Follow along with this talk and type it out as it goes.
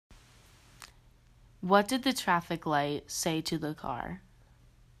What did the traffic light say to the car?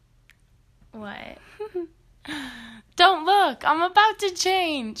 What? Don't look, I'm about to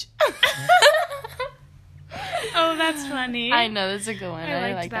change. Oh, that's funny. I know, that's a good one. I I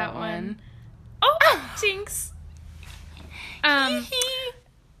liked like that one. Oh, jinx.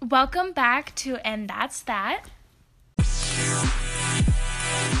 Welcome back to And That's That.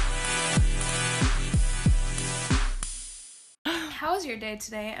 How was your day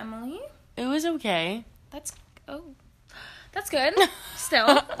today, Emily? It was okay. That's good. Still,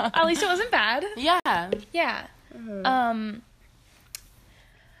 at least it wasn't bad. Yeah. Yeah.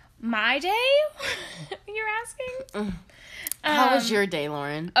 My day? You're asking? How was your day,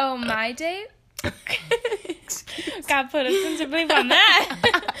 Lauren? Oh, my day? God put us into belief on that.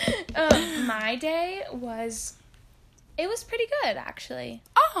 My day was... It was pretty good, actually.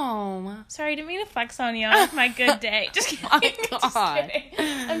 Oh. Sorry, I didn't mean to flex on you on my good day. Just kidding. My God. Just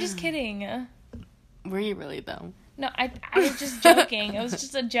kidding. I'm just kidding. Were you really, though? No, I was just joking. It was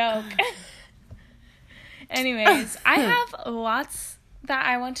just a joke. Anyways, I have lots that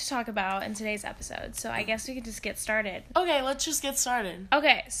I want to talk about in today's episode, so I guess we could just get started. Okay, let's just get started.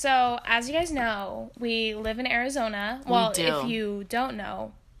 Okay, so as you guys know, we live in Arizona. Well, We do. if you don't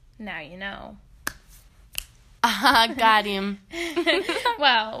know, now you know. Got him.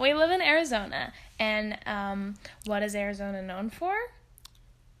 Well, we live in Arizona, and what is Arizona known for?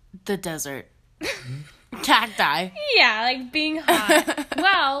 The desert. Cacti. Yeah, like being hot.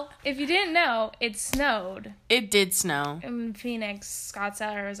 Well, if you didn't know, it snowed It did snow. in Phoenix,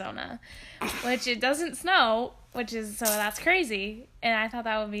 Scottsdale, Arizona, which it doesn't snow, so that's crazy, and I thought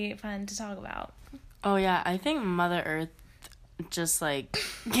that would be fun to talk about. Oh, yeah, I think Mother Earth just, like...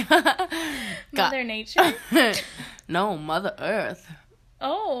 Mother Nature? No, Mother Earth.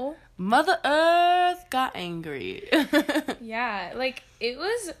 Oh. Mother Earth got angry. Yeah, like, it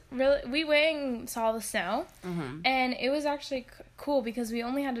was really... We went and saw the snow, and it was actually cool because we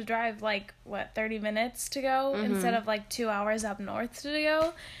only had to drive, 30 minutes to go instead of, 2 hours up north to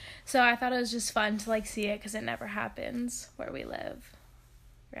go. So I thought it was just fun to, see it because it never happens where we live,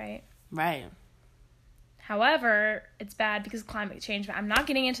 right? Right. However, it's bad because of climate change, but I'm not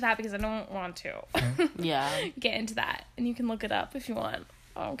getting into that because I don't want to Yeah. get into that. And you can look it up if you want.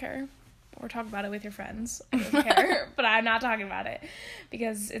 I don't care. Or talk about it with your friends. I don't care. But I'm not talking about it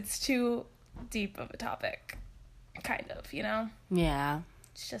because it's too deep of a topic. Kind of, you know? Yeah.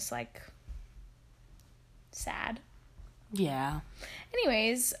 It's just, sad. Yeah.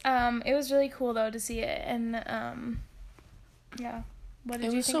 Anyways, it was really cool, though, to see it. And, yeah. What did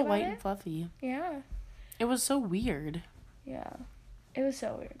It you was think so about white it? and fluffy. Yeah. It was so weird. Yeah. It was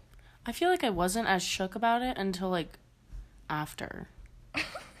so weird. I feel like I wasn't as shook about it until, after.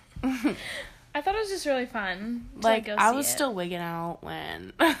 I thought it was just really fun to, go I see was it. still wigging out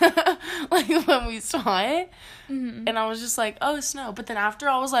when, when we saw it. Mm-hmm. And I was just like, oh, snow. But then after,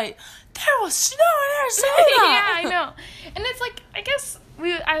 I was like, there was snow in Arizona. Yeah, I know. And it's I guess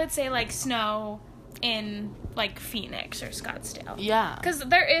I would say snow in Phoenix or Scottsdale. Yeah. Because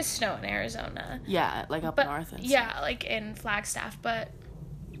there is snow in Arizona. Yeah, up But north and stuff. yeah, in Flagstaff, but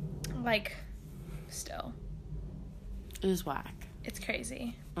still, It was whack. it's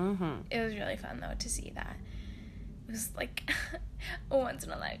crazy. Mm-hmm. It was really fun though to see that. It was a once in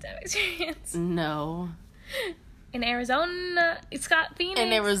a lifetime experience. No. In Arizona, it's got Phoenix.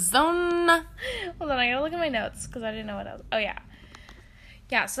 In Arizona. Hold on, I gotta look at my notes because I didn't know what else. Oh, yeah.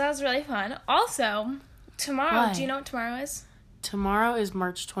 Yeah, so that was really fun. Also, tomorrow, What? do you know what tomorrow is? Tomorrow is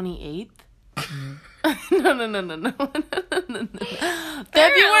March 28th. No.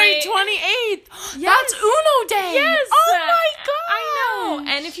 February 28th. Yes. That's Uno Day. Yes! Oh my God. I know!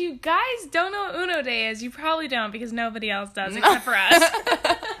 And if you guys don't know what Uno Day is, you probably don't because nobody else does except for us.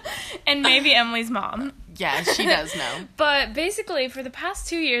 And maybe Emily's mom. Yeah, she does know. But basically, for the past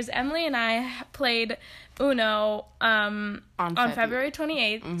 2 years, Emily and I played Uno on February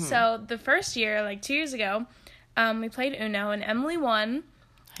 28th. Mm-hmm. So the first year, 2 years ago, we played Uno and Emily won.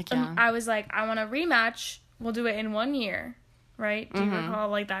 Heck yeah. I was like, I want a rematch. We'll do it in 1 year. Right? Do you recall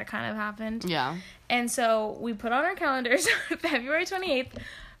that kind of happened? Yeah. And so we put on our calendars February 28th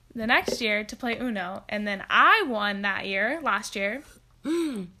the next year to play Uno. And then I won that year, last year.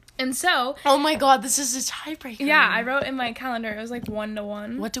 And so... Oh my God, this is a tiebreaker. Yeah, I wrote in my calendar, it was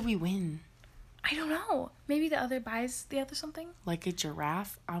 1-1. What do we win? I don't know. Maybe the other buys the other something? Like a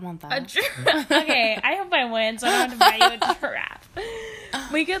giraffe? I want that. A giraffe. Okay, I hope I win, so I don't have to buy you a giraffe.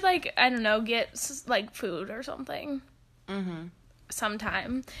 We could, I don't know, get, food or something. Mm-hmm.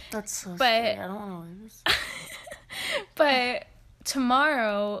 Sometime. That's so But- scary. I don't want to lose. But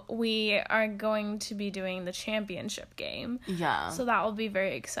tomorrow we are going to be doing the championship game. Yeah. So that will be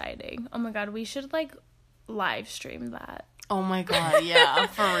very exciting. Oh my god, we should like live stream that. Oh my god, yeah,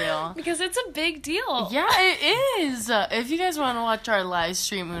 for real. Because it's a big deal. Yeah, it is. If you guys want to watch our live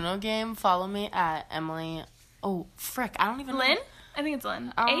stream Uno game, follow me at Emily. Oh, frick, I don't even Lynn? know. I think it's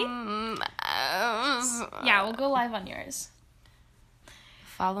Lynn. 8? Yeah, we'll go live on yours.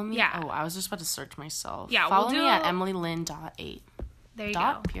 Follow me. Yeah. Oh, I was just about to search myself. Yeah, follow we'll do me at EmilyLynn.8. There you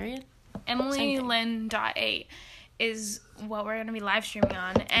Dot, go. period. EmilyLynn.8 is what we're going to be live streaming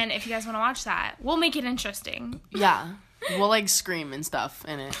on. And if you guys want to watch that, we'll make it interesting. Yeah. We'll, like, scream and stuff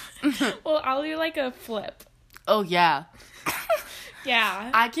in it. Well, I'll do, like, a flip. Oh, yeah. Yeah.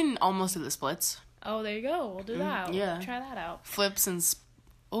 I can almost do the splits. Oh, there you go. We'll do that. yeah. We'll try that out. Flips and...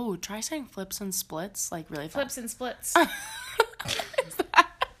 Oh, try saying flips and splits, like, really fast. Flips and splits.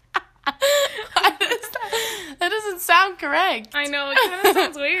 That doesn't sound correct. I know, it kind of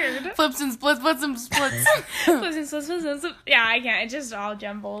sounds weird. Flips and splits, flips and splits. Flips and splits, flips and splits. Yeah, I can't. It's just all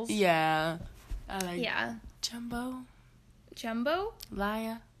jumbles. Yeah. I like Yeah. Jumbo. Jumbo?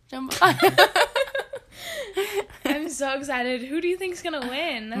 Liar. Jumbo. I'm so excited. Who do you think's gonna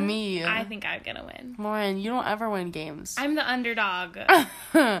win? Me. I think I'm gonna win. Lauren, you don't ever win games. I'm the underdog.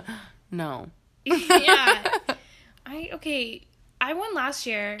 No. Yeah. I won last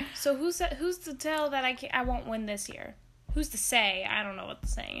year, so who's to tell that I won't win this year? Who's to say? I don't know what the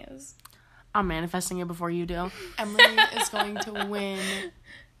saying is. I'm manifesting it before you do. Emily is going to win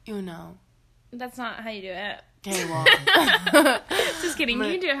Uno. That's not how you do it. Okay, well. Just kidding.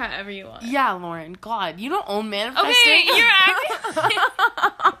 You can do it however you want. Yeah, Lauren. God, you don't own manifesting. Okay, you're acting.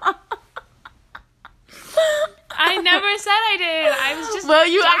 I never said I did. I was just Well,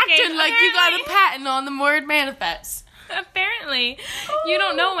 you joking. acted like you got a patent on the word manifest. Apparently. You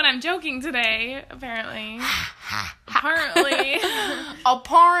don't know when I'm joking today, apparently. Apparently,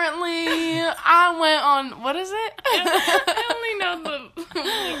 I went on, what is it? I only know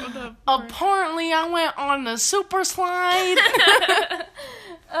the Apparently, I went on the super slide.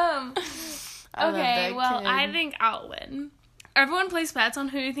 Okay, well, kid. I think I'll win. Everyone place bets on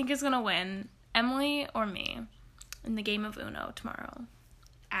who you think is gonna win, Emily or me, in the game of Uno tomorrow.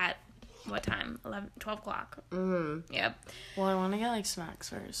 At what time? 12 o'clock. Mm-hmm. Yep. Well, I want to get, like, snacks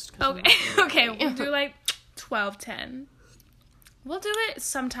first. Okay, okay, we'll do, like, 12:10. We'll do it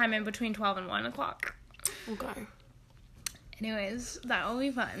sometime in between 12 and 1 o'clock. Okay. Anyways, that will be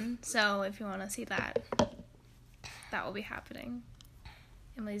fun. So, if you want to see that, that will be happening.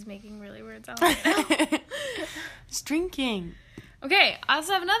 Emily's making really weird sounds right now. It's drinking. Okay, I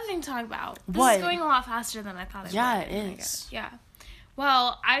also have another thing to talk about. This is going a lot faster than I thought it would. Yeah, it is. Yeah.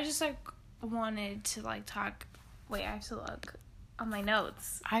 Well, I just, like, wanted to, like, talk. Wait, I have to look on my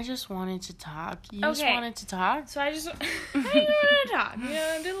notes. I just wanted to talk. You Okay. just wanted to talk? So I just wanted to talk. You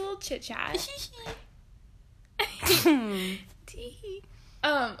know, do a little chit-chat.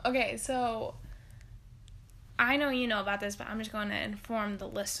 Okay, so I know you know about this, but I'm just going to inform the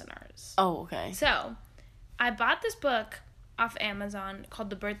listeners. Oh, okay. So, I bought this book off Amazon called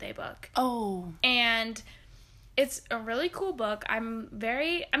The Birthday Book. Oh. And it's a really cool book. I'm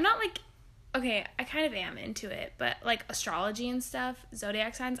not like, okay, I kind of am into it, but like astrology and stuff,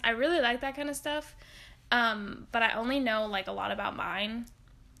 zodiac signs, I really like that kind of stuff. But I only know like a lot about mine,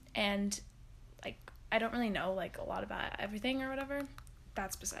 and like I don't really know like a lot about everything or whatever.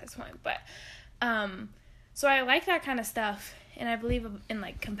 That's besides the point. But so I like that kind of stuff, and I believe in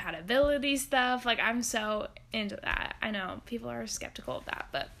like compatibility stuff. Like I'm so into that. I know people are skeptical of that,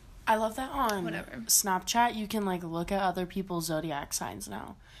 but I love that on whatever. Snapchat you can like look at other people's zodiac signs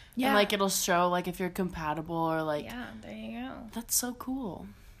now. Yeah. And like it'll show like if you're compatible or like Yeah, there you go. That's so cool.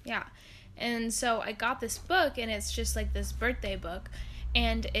 Yeah. And so I got this book, and it's just like this birthday book,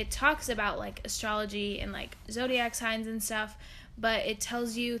 and it talks about like astrology and like zodiac signs and stuff, but it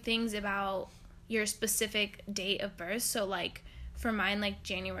tells you things about your specific date of birth. So like for mine, like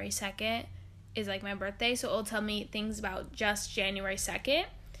January 2nd is like my birthday, so it'll tell me things about just January 2nd,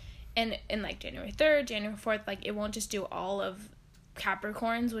 and like January 3rd, January 4th, like it won't just do all of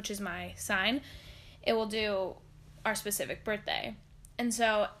Capricorns, which is my sign. It will do our specific birthday. And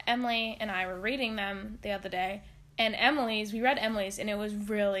so Emily and I were reading them the other day, and we read Emily's, and it was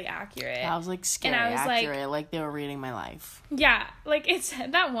really accurate. I was like scary and I was accurate, like they were reading my life. Yeah, like it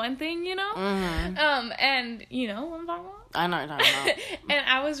said that one thing, you know? Mm-hmm. And you know what I'm talking about? I know what you're talking about. And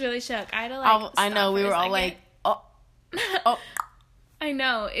I was really shook. I had to like I know, we were all like, oh. I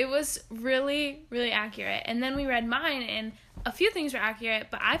know, it was really, really accurate. And then we read mine, and a few things were accurate,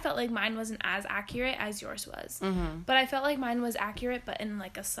 but I felt like mine wasn't as accurate as yours was. Mm-hmm. But I felt like mine was accurate, but in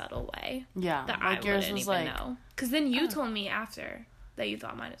like a subtle way. Yeah. That like I yours wouldn't was even like, know. Because then you told me after that you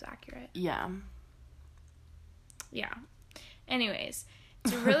thought mine was accurate. yeah. Yeah. Anyways,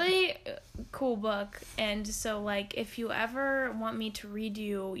 it's a really cool book. And so, like, if you ever want me to read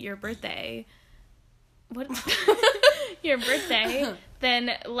you your birthday, your birthday,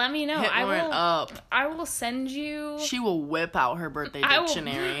 then let me know. Hit Lauren up. I will send you. She will whip out her birthday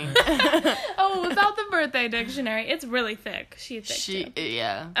dictionary. Oh, without the birthday dictionary, it's really thick. She's thick too.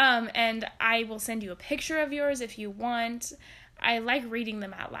 Yeah. And I will send you a picture of yours if you want. I like reading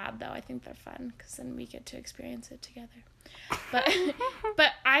them out loud, though. I think they're fun because then we get to experience it together.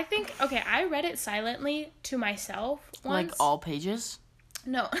 But I think, okay, I read it silently to myself once. Like all pages?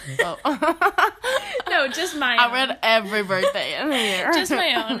 No. Oh. No, just my own. I read every birthday in here. Just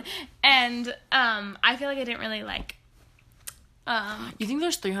my own. And I feel like I didn't really like... You think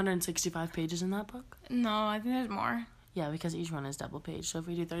there's 365 pages in that book? No, I think there's more. Yeah, because each one is double page. So if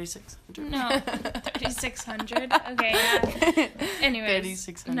we do 3,600. No, 3,600. Okay, yeah. Anyways,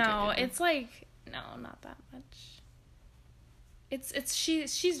 3,600. no, it's like not that much.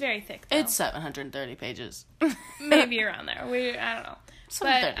 She's very thick, though. It's 730 pages. Maybe around there. I don't know.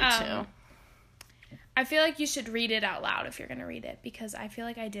 732. I feel like you should read it out loud if you're gonna read it, because I feel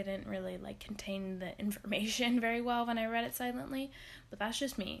like I didn't really like contain the information very well when I read it silently. But that's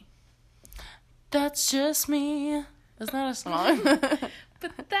just me. That's just me. Isn't that a song?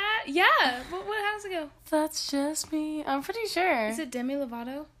 But that, yeah. How does it go? That's just me. I'm pretty sure. Is it Demi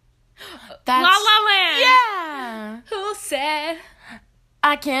Lovato? That's, La La Land. Yeah. Who said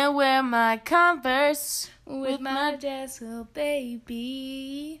I can't wear my Converse with my Jessica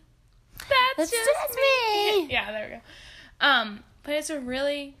baby? That's That's just me. Yeah, there we go. But it's a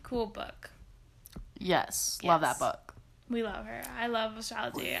really cool book. Yes. Love that book. We love her. I love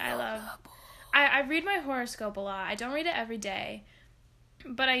astrology. I read my horoscope a lot. I don't read it every day,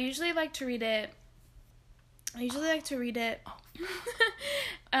 but I usually like to read it. I usually like to read it.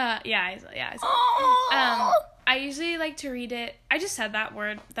 I just said that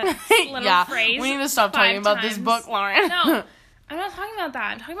word, that little phrase. We need to stop talking about this book, Lauren. No, I'm not talking about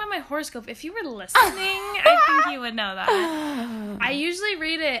that. I'm talking about my horoscope. If you were listening, I think you would know that. I usually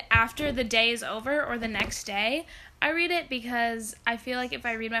read it after the day is over or the next day. I read it because I feel like if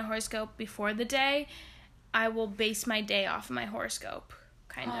I read my horoscope before the day, I will base my day off of my horoscope,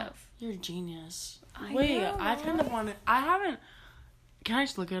 kind of. You're a genius. I Wait, know. I kind of want to... I haven't... Can I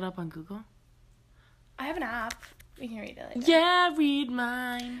just look it up on Google? I have an app. We can read it later. Yeah, read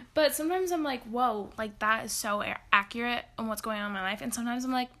mine. But sometimes I'm like, whoa, like that is so accurate on what's going on in my life. And sometimes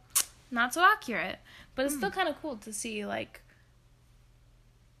I'm like, not so accurate. But it's still kind of cool to see, like,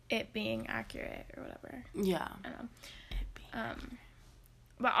 it being accurate or whatever. Yeah. I don't know.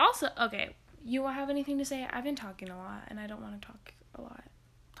 But also, okay, you have anything to say? I've been talking a lot, and I don't want to talk a lot.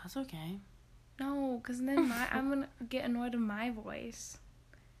 That's okay. No, because then I'm going to get annoyed with my voice.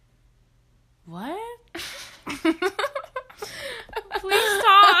 What? Please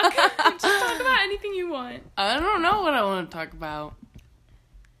talk. Just talk about anything you want. I don't know what I want to talk about.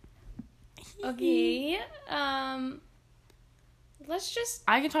 Okay. Let's just...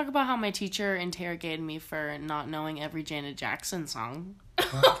 I can talk about how my teacher interrogated me for not knowing every Janet Jackson song.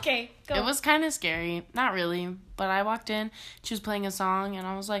 Okay, go. It was kind of scary. Not really. But I walked in, she was playing a song, and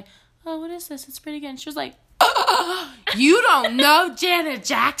I was like, oh, what is this? It's pretty good. And she was like, you don't know Janet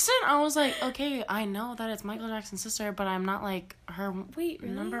Jackson? I was like, okay, I know that it's Michael Jackson's sister, but I'm not like her. Wait,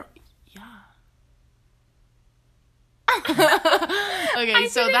 really? Number. Yeah. Okay,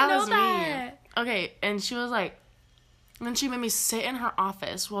 so that was me. Okay, and she was like, then she made me sit in her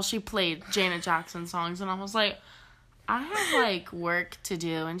office while she played Janet Jackson songs, and I was like, I have like work to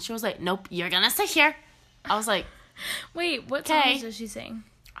do, and she was like, nope, you're gonna sit here. I was like, wait, what songs does she sing?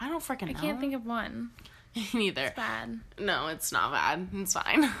 I don't freaking know. I can't think of one. Neither. It's bad. No, it's not bad. It's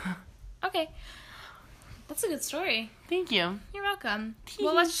fine. Okay. That's a good story. Thank you. You're welcome.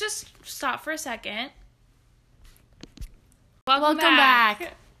 Well, let's just stop for a second. Welcome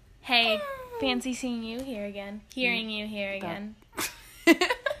back. Hey, fancy seeing you here again. Hearing you here again.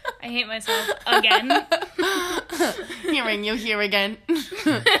 I hate myself again. Hearing you here again.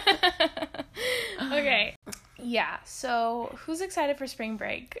 Okay. Yeah, so who's excited for spring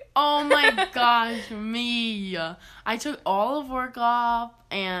break? Oh my gosh, me. I took all of work off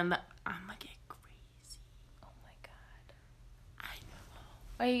and I'm gonna get crazy. Oh my god. I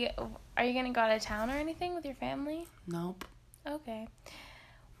know. Are you gonna go out of town or anything with your family? Nope. Okay.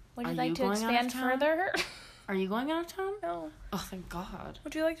 Would you Are like you to going out of expand town? further? Are you going out of town? No. Oh, thank God.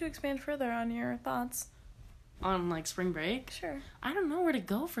 Would you like to expand further on your thoughts? on, like, spring break? Sure. I don't know where to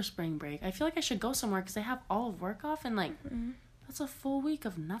go for spring break. I feel like I should go somewhere because they have all of work off and, like, that's a full week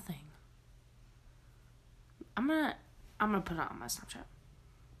of nothing. I'm gonna put it on my Snapchat.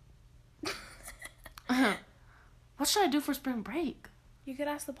 What should I do for spring break? You could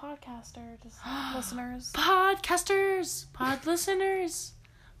ask the podcaster, just listeners. Podcasters!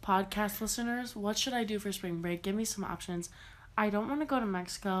 Podcast listeners, what should I do for spring break? Give me some options. I don't want to go to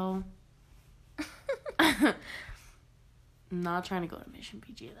Mexico. I'm not trying to go to Mission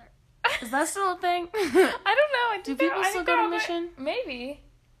Beach either. Is that still a thing? I don't know. Do people still go to Mission? Maybe.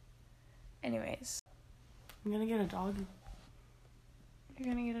 Anyways. I'm gonna get a dog. You're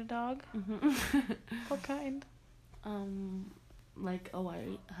gonna get a dog? Mm-hmm. What kind? Like a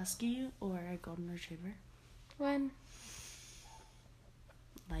white husky or a golden retriever. When?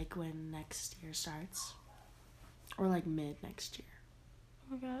 Like when next year starts. Or like mid next year.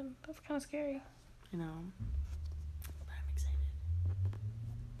 Oh my god, that's kind of scary. You know. But I'm excited.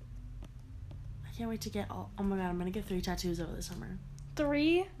 I can't wait to get all... Oh my god, I'm gonna get 3 tattoos over the summer.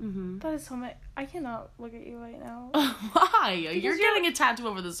 3? Mm-hmm. That is so much. I cannot look at you right now. Why? You're getting a tattoo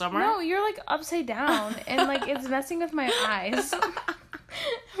over the summer? No, you're like upside down and like it's messing with my eyes. That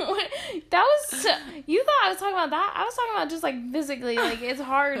was... You thought I was talking about that? I was talking about just like physically. Like it's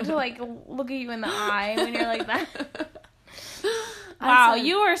hard to like look at you in the eye when you're like that. Wow,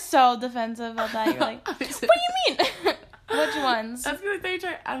 you were so defensive about that. You're like, what do you mean? Which ones? I feel like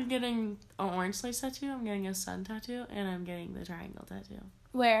I'm getting an orange slice tattoo, I'm getting a sun tattoo, and I'm getting the triangle tattoo.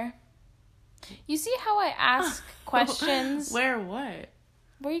 Where? You see how I ask questions? Where what?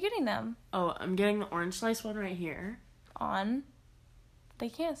 Where are you getting them? Oh, I'm getting the orange slice one right here. On? They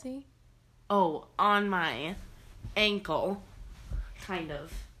can't see. Oh, on my ankle. Kind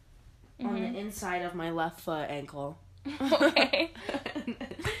of. Mm-hmm. On the inside of my left foot ankle. Okay.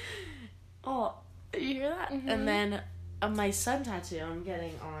 Oh, you hear that? Mm-hmm. And then my sun tattoo I'm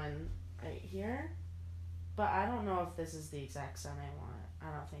getting on right here. But I don't know if this is the exact sun I want.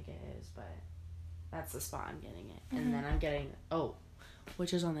 I don't think it is, but that's the spot I'm getting it. Mm-hmm. And then I'm getting,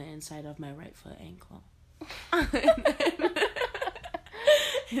 which is on the inside of my right foot ankle.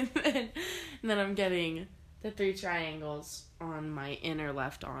 and then I'm getting the 3 triangles on my inner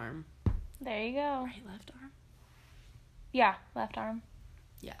left arm. There you go. Right, left arm? Yeah, left arm.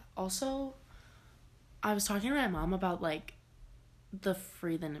 Yeah. Also, I was talking to my mom about, like, the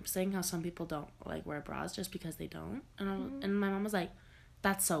free the nips thing, how some people don't, like, wear bras just because they don't. And my mom was like,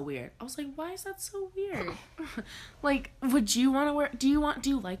 that's so weird. I was like, why is that so weird? Like, would you want to wear, do you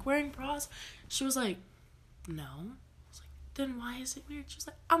like wearing bras? She was like, no. I was like, then why is it weird? She was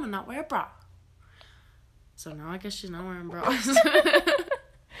like, I'm gonna not wear a bra. So now I guess she's not wearing bras.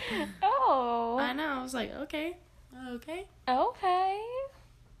 Oh. I know. I was like, okay. Okay.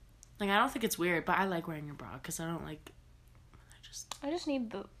 Like, I don't think it's weird, but I like wearing a bra because I don't like... I just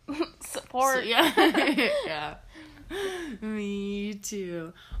need the support. So, yeah. Yeah. Me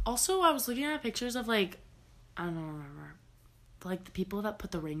too. Also, I was looking at pictures of, like... I don't remember. Like, the people that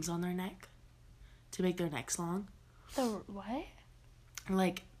put the rings on their neck to make their necks long. The what?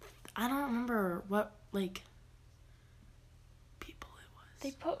 Like, I don't remember what, like... They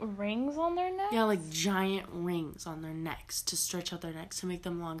put rings on their necks? Yeah, like giant rings on their necks to stretch out their necks to make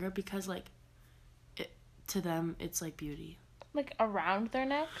them longer because, like, to them, it's like beauty. Like around their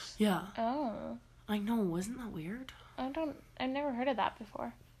necks? Yeah. Oh. I know, wasn't that weird? I've never heard of that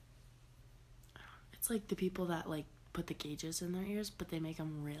before. It's like the people that, like, put the gauges in their ears, but they make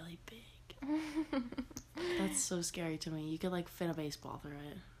them really big. That's so scary to me. You could, like, fit a baseball through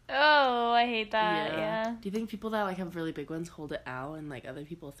it. Oh, I hate that. Yeah. Do you think people that, like, have really big ones hold it out and, like, other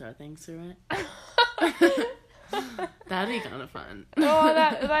people throw things through it? That'd be kind of fun. Oh,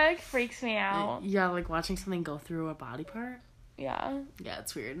 that like freaks me out. Yeah, like watching something go through a body part. Yeah. Yeah,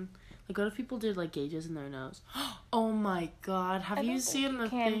 it's weird. Like, what if people did, like, gauges in their nose? Oh my god, have you seen the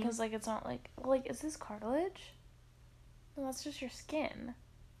thing? Because, like, it's not like, is this cartilage? No, that's just your skin.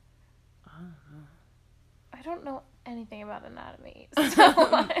 I don't know anything about anatomy. So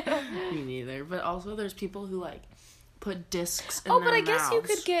Me neither. But also, there's people who, like, put discs in their their I guess mouths. you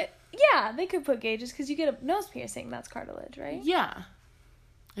could get... Yeah, they could put gauges because you get a nose piercing. That's cartilage, right? Yeah.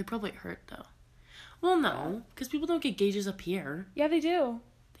 It probably hurt, though. Well, no, because people don't get gauges up here. Yeah, they do.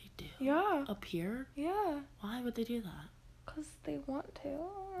 They do? Yeah. Up here? Yeah. Why would they do that? Because they want to.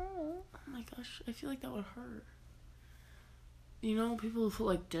 Oh my gosh, I feel like that would hurt. You know, people who put,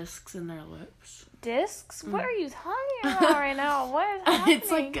 like, discs in their lips. Discs? What are you talking about right now? What is happening?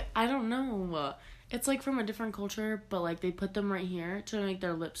 It's like, I don't know. It's, like, from a different culture, but, like, they put them right here to make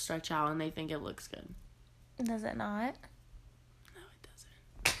their lips stretch out, and they think it looks good. Does it not? No, it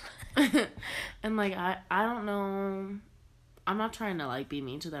doesn't. And, like, I don't know. I'm not trying to, like, be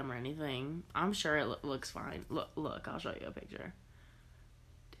mean to them or anything. I'm sure it looks fine. Look, I'll show you a picture.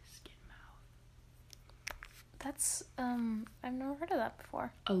 Diskin mouth. That's, I've never heard of that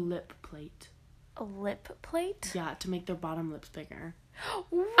before. A lip plate. A lip plate? Yeah, to make their bottom lips bigger.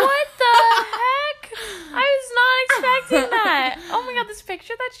 What the heck? I was not expecting that. Oh my god, this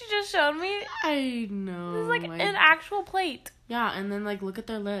picture that you just showed me. I know. This is like an actual plate. Yeah, and then, like, look at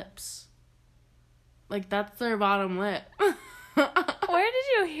their lips. Like, that's their bottom lip. Where did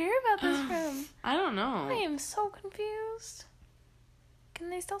you hear about this from? I don't know. I am so confused. Can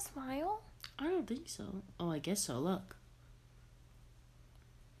they still smile? I don't think so. Oh, I guess so. Look.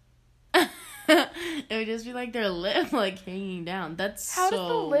 It would just be like their lip, like, hanging down. That's How so does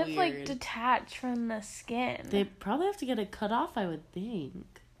the lip, weird. like, detach from the skin? They probably have to get it cut off, I would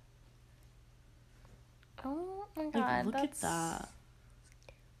think. Oh my god, Like, look that's... at that.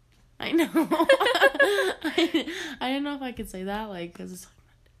 I know. I didn't know if I could say that, like, because it's like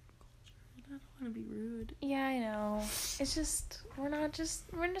my culture. I don't want to be rude. Yeah, I know. It's just, we're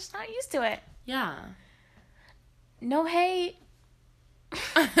just not used to it. Yeah. No hate.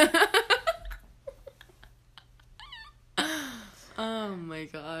 Oh my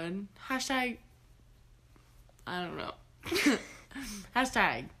god. Hashtag. I don't know.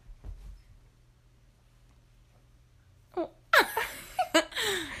 Hashtag. Oh.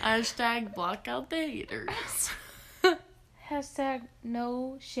 Hashtag block out the haters. Hashtag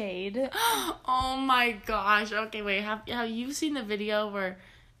no shade. Oh my gosh. Okay, wait. Have you seen the video where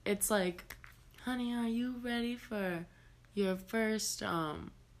it's like, honey, are you ready for your first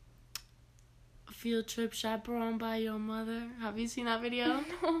field trip chaperoned by your mother? Have you seen that video?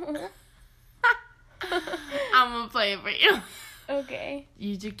 I'm gonna play it for you. Okay.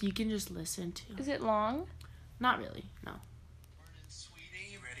 You can just listen to. Is it long? Not really, no. Morning,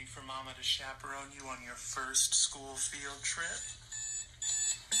 sweetie. Ready for Mama to chaperone you on your first school field trip?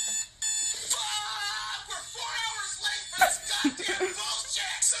 Fuck! We're 4 hours late for this goddamn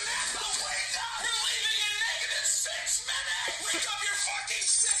bullshit! Samantha, wait up! We're leaving in negative 6 minutes! Wake up your fucking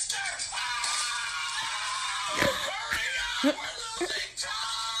sister! Ah! Hurry up! We're losing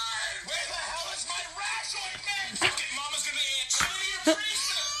time! Where the hell is my rash ointment? Fucking Mama's gonna add chili or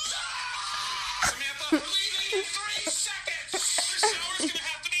Teresa! Ah! Samantha, we're leaving in 3 seconds! Your shower's gonna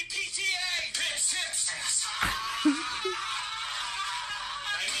have to be PTA! Pips, hips! Ah!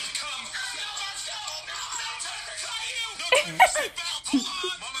 I need to come. No, let's go! No time to cut you! No time for seatbelt! Hold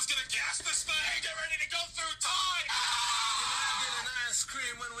on! Mama's gonna gas this thing! Get ready to go through time! Ah! Can I get an ice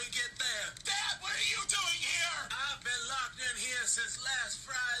cream when we get there? Dad, what are you doing here? I've been locked in here since last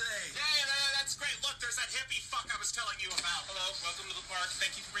Friday. Yeah, that's great. Look, there's that hippie fuck I was telling you about. Hello, welcome to the park.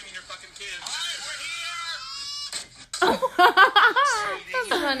 Thank you for bringing your fucking kids. All right, we're here!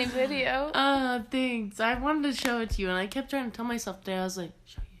 That's a funny video. Thanks. I wanted to show it to you, and I kept trying to tell myself today, I was like,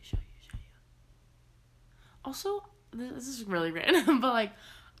 show you. Also, this is really random, but, like,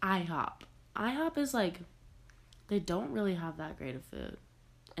 IHOP. IHOP is, like, they don't really have that great of food.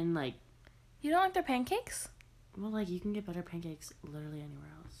 And, like... You don't like their pancakes? Well, like, you can get better pancakes literally anywhere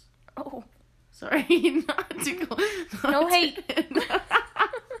else. Oh. Sorry, not to go... No hate.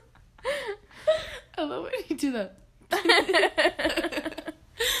 I love when you do that.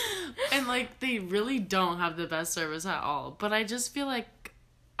 And, like, they really don't have the best service at all. But I just feel like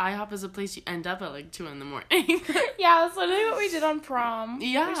IHOP is a place you end up at, like, 2 a.m. Yeah, that's literally what we did on prom.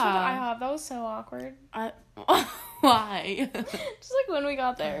 Yeah. We went to IHOP. That was so awkward. Why? Just like when we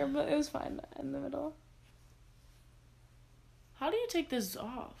got there, but it was fine in the middle. How do you take this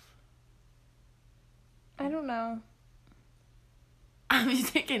off? I don't know. Have you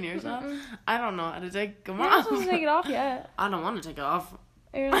taken yours off? I don't know how to take them You're off. not supposed to take it off yet. I don't want to take it off.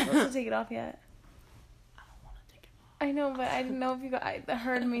 You're not supposed to take it off yet. I don't want to take it off. I know, but I didn't know if you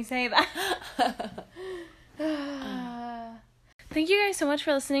heard me say that. Thank you guys so much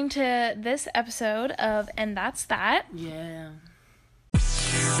for listening to this episode of And That's That. Yeah.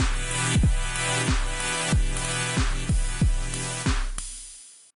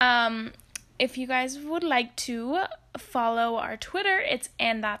 If you guys would like to follow our Twitter, it's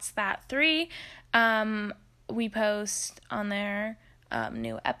And That's That 3. We post on there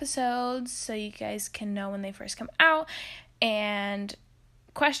new episodes so you guys can know when they first come out, and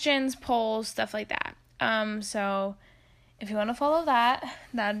questions, polls, stuff like that. So if you want to follow that,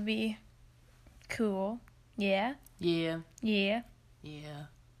 that'd be cool. Yeah. Yeah. Yeah. Yeah.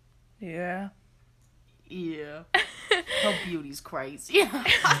 Yeah. Yeah. Her beauty's crazy. Yeah.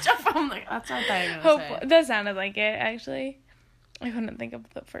 That's what I'm gonna say. That sounded like it, actually. I couldn't think of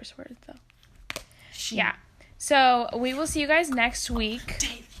the first word, though. Yeah. So, we will see you guys next week.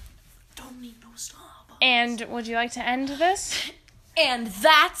 Dave. don't need no Starbucks. And would you like to end this? And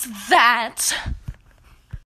that's that.